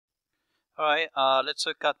Alright, let's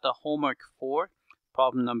look at the homework 4,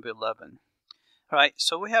 problem number 11. Alright,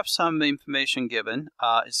 so we have some information given.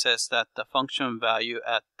 It says that the function value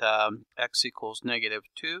at x equals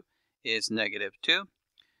 -2 is -2.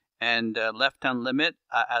 And the left-hand limit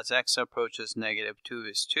as x approaches -2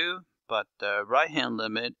 is 2, but the right-hand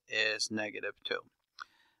limit is -2.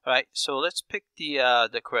 Alright, so let's pick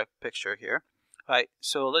the correct picture here. Alright,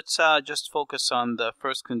 so let's just focus on the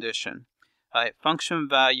first condition. Alright, function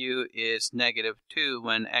value is -2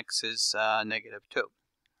 when x is -2.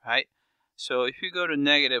 Right? So if you go to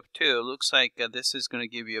 -2, it looks like this is going to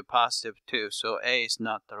give you a +2, so A is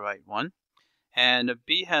not the right one. And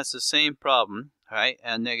B has the same problem, right?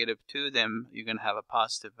 And -2, then you're going to have a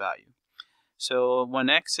positive value. So when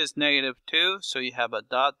x is -2, so you have a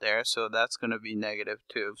dot there, so that's going to be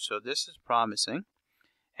 -2. So this is promising.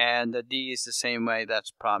 And the D is the same way,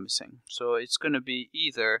 that's promising. So it's going to be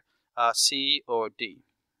either C or D,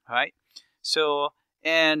 right? So,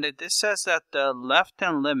 and this says that the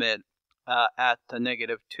left-hand limit at the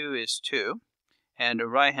 -2 is 2, and the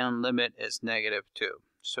right-hand limit is -2.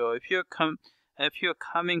 So if you're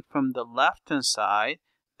coming from the left-hand side,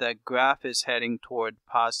 the graph is heading toward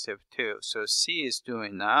 +2. So C is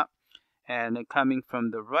doing that, and coming from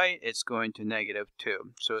the right, it's going to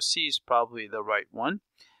 -2. So C is probably the right one.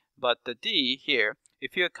 But the D here,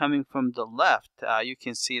 if you're coming from the left, you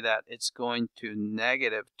can see that it's going to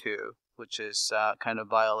 -2, which is kind of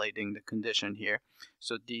violating the condition here.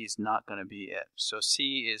 So D is not going to be it. So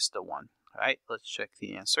C is the one. All right, let's check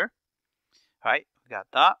the answer. All right, we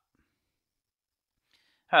got that.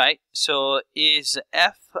 All right, so is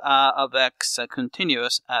f of x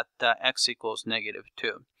continuous at x equals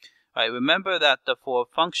 -2? All right, remember that for a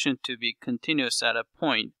function to be continuous at a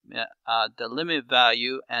point, the limit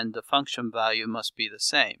value and the function value must be the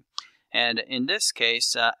same. And in this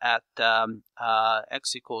case, at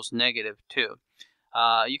x equals -2,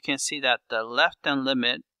 you can see that the left-hand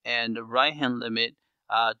limit and the right-hand limit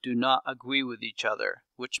do not agree with each other,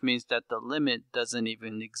 which means that the limit doesn't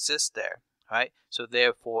even exist there, right? So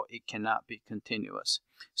therefore, it cannot be continuous.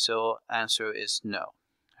 So answer is no.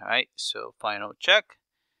 All right, so final check.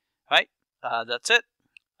 Right, that's it.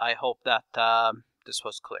 I hope that this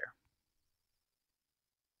was clear.